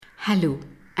Hello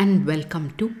and welcome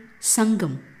to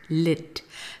Sangam Lit.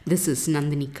 This is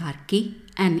Nandini Karke,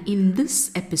 and in this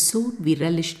episode we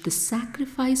relish the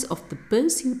sacrifice of the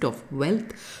pursuit of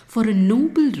wealth for a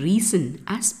noble reason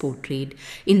as portrayed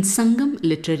in Sangam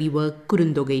literary work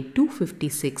Kurundogai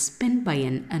 256, penned by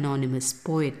an anonymous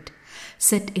poet.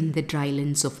 Set in the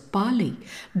drylands of Palai,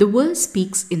 the verse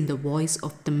speaks in the voice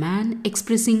of the man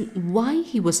expressing why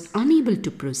he was unable to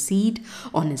proceed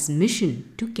on his mission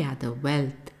to gather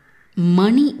wealth.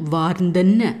 மணி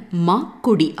வார்ந்தன்ன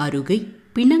மாக்கொடி அருகை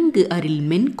பிணங்கு அரில்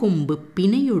மென்கொம்பு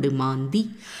பிணையொடு மாந்தி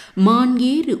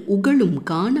மான்ஏறு உகழும்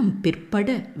காணம் பிற்பட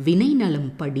வினைநலம்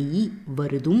படியி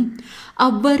வருதும்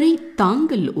அவ்வரை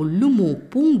தாங்கள் ஒல்லுமோ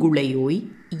பூங்குழையோய்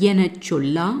எனச்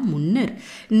சொல்லா முன்னர்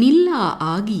நில்லா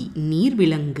ஆகி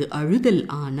நீர்விலங்கு அழுதல்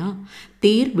ஆனா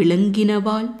தேர்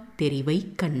விளங்கினவால் தெரிவை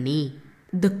கண்ணே.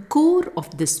 The core of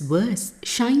this verse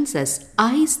shines as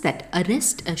eyes that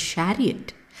arrest a chariot.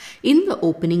 In the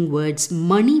opening words,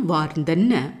 Mani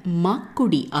Varndanna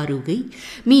Makkudi Arugai,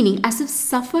 meaning as if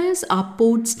sapphires are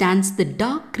poured stands the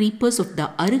dark creepers of the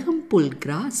Arugampul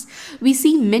grass, we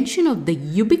see mention of the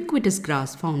ubiquitous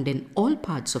grass found in all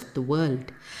parts of the world.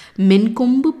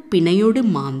 Menkombu Pinayodu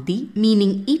Mandi,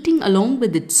 meaning eating along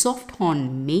with its soft horn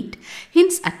mate,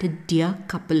 hints at a dear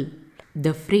couple.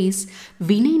 The phrase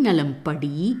Vinainalam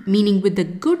Padi, meaning with the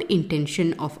good intention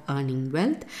of earning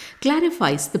wealth,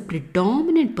 clarifies the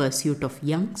predominant pursuit of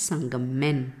young Sangam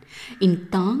men. In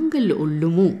Tangal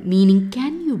Ullumu, meaning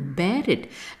can you bear it,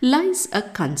 lies a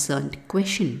concerned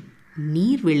question.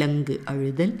 Neer Vilangu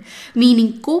Arudal,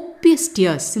 meaning copious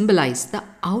tears, symbolize the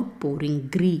outpouring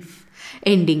grief.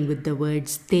 Ending with the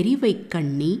words Therivai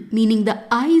Kanni, meaning the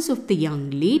eyes of the young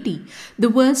lady,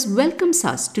 the verse welcomes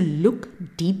us to look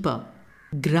deeper.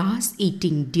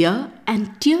 Grass-eating deer and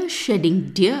tear-shedding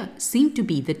deer seem to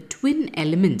be the twin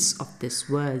elements of this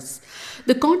verse.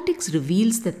 The context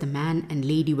reveals that the man and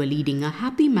lady were leading a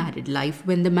happy married life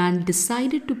when the man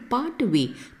decided to part away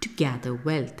to gather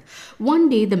wealth. One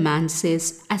day the man says,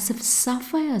 as if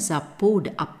sapphires are poured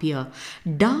up here,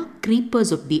 dark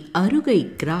creepers of the Arugai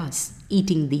grass,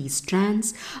 eating these strands,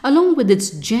 along with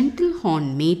its gentle horn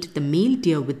mate, the male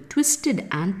deer with twisted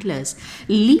antlers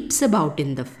leaps about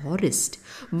in the forest.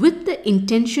 With the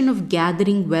intention of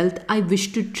gathering wealth, I wish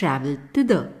to travel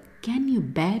thither. Can you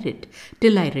bear it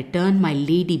till I return, my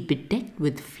lady bedecked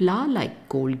with flower-like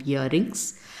gold earrings?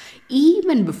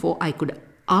 Even before I could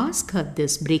ask her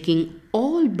this, breaking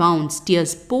all bounds,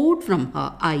 tears poured from her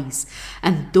eyes,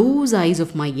 and those eyes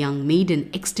of my young maiden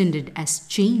extended as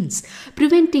chains,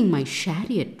 preventing my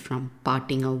chariot from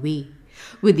parting away.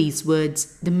 With these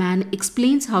words, the man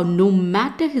explains how no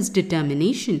matter his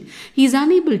determination, he is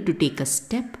unable to take a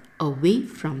step away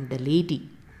from the lady.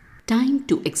 Time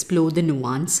to explore the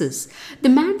nuances. The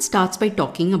man starts by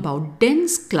talking about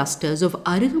dense clusters of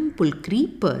Arugampul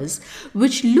creepers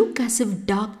which look as if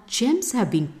dark gems have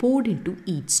been poured into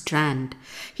each strand.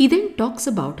 He then talks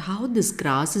about how this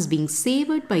grass is being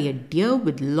savoured by a deer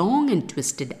with long and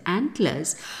twisted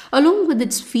antlers along with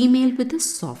its female with a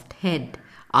soft head.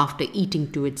 After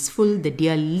eating to its full, the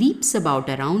deer leaps about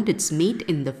around its mate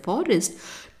in the forest,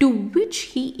 to which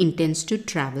he intends to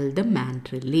travel, the man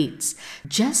relates.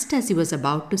 Just as he was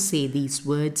about to say these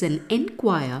words and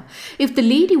inquire if the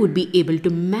lady would be able to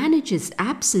manage his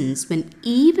absence, when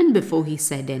even before he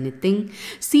said anything,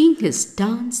 seeing his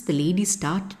stance, the lady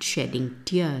started shedding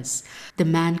tears. The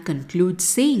man concludes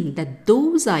saying that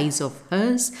those eyes of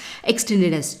hers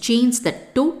extended as chains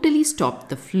that totally stopped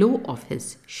the flow of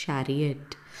his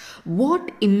chariot.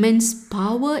 What immense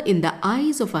power in the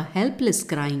eyes of a helpless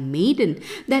crying maiden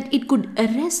that it could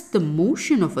arrest the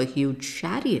motion of a huge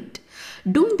chariot.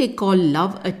 Don't they call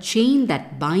love a chain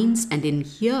that binds, and in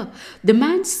here the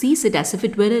man sees it as if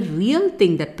it were a real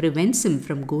thing that prevents him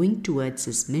from going towards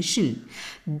his mission.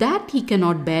 That he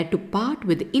cannot bear to part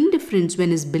with indifference when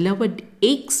his beloved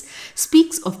aches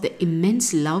speaks of the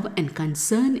immense love and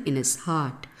concern in his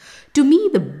heart. To me,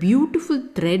 the beautiful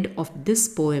thread of this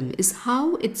poem is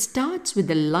how it starts with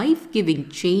the life-giving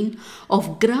chain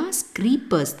of grass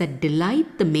creepers that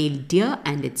delight the male deer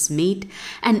and its mate,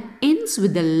 and ends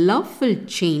with the loveful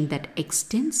chain that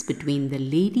extends between the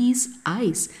lady's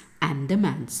eyes and the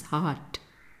man's heart.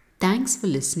 Thanks for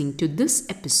listening to this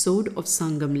episode of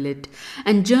Sangam Lit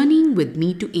and journeying with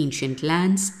me to ancient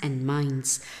lands and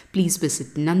minds. Please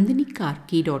visit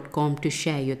nandinikarke.com to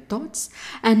share your thoughts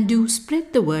and do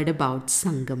spread the word about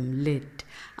Sangam Lit.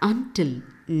 Until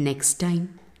next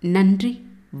time, Nandri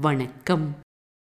Vanakkam.